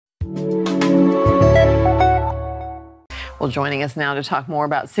Well, joining us now to talk more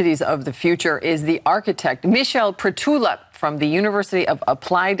about cities of the future is the architect Michael Prytula from the University of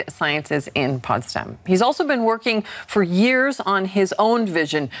Applied Sciences in Potsdam. He's also been working for years on his own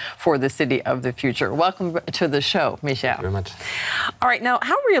vision for the city of the future. Welcome to the show, Michael. Thank you very much. All right, now,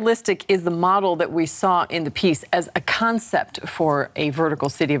 how realistic is the model that we saw in the piece as a concept for a vertical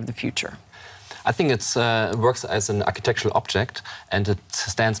city of the future? I think it works as an architectural object, and it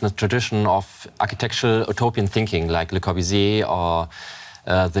stands in a tradition of architectural utopian thinking, like Le Corbusier or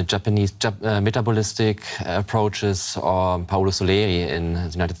the Japanese metabolistic approaches, or Paolo Soleri in the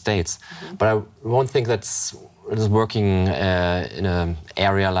United States. But I won't think it is working in an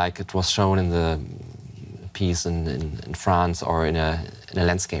area like it was shown in the piece in France or in a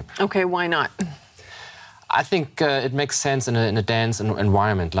landscape. Okay, why not? I think it makes sense in a dense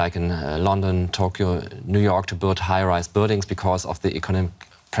environment like in London, Tokyo, New York to build high-rise buildings because of the economic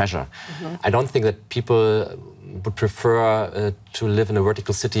pressure. I don't think that people would prefer to live in a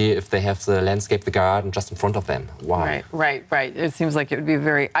vertical city if they have the landscape, the garden just in front of them. Why? Right. It seems like it would be a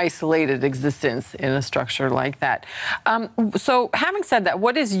very isolated existence in a structure like that. So having said that,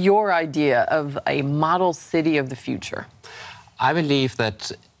 what is your idea of a model city of the future? I believe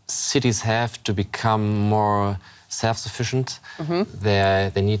that cities have to become more self-sufficient.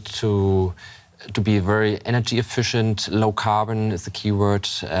 They need to be very energy efficient. Low carbon is the key word.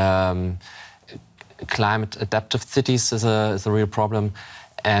 Climate adaptive cities is a real problem.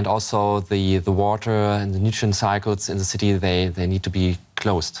 And also the water and the nutrient cycles in the city, they need to be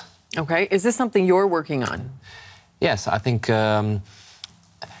closed. Okay, is this something you're working on? Yes, I think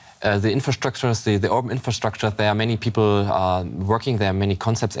the infrastructures, the urban infrastructure, there are many people working, there are many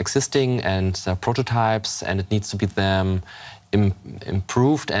concepts existing and prototypes, and it needs to be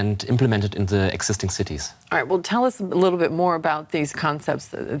improved and implemented in the existing cities. All right, well, tell us a little bit more about these concepts,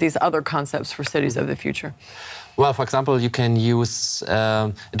 these other concepts for cities of the future. Well, for example, you can use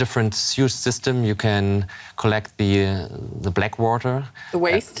a different sewage system. You can collect the black water. The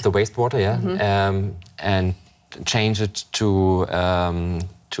waste? The wastewater, yeah. And change it to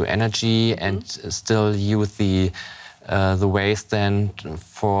energy and still use the waste then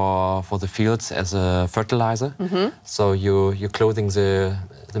for the fields as a fertilizer. So you're clothing the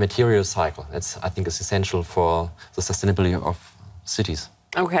material cycle. That's, I think, is essential for the sustainability of cities.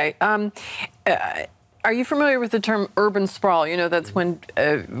 Okay. Are you familiar with the term urban sprawl? You know, that's when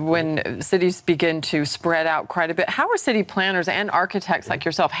cities begin to spread out quite a bit. How are city planners and architects like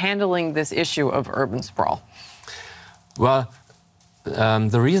yourself handling this issue of urban sprawl? Well,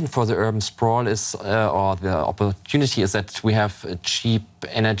 the reason for the urban sprawl is, or the opportunity is that we have cheap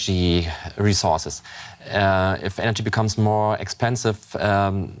energy resources. If energy becomes more expensive,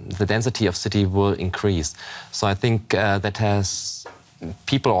 the density of city will increase. So I think that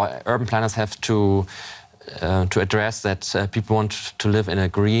people or urban planners have to address that people want to live in a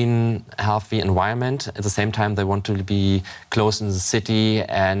green, healthy environment. At the same time, they want to be close in the city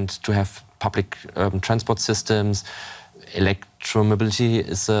and to have public urban transport systems. Electromobility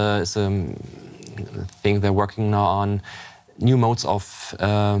is a thing they're working now on. New modes of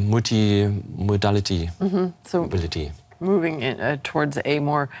multimodality mobility. Moving towards a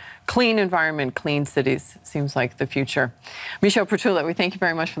more clean environment, clean cities seems like the future. Michael Prytula, we thank you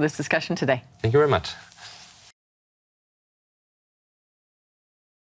very much for this discussion today. Thank you very much.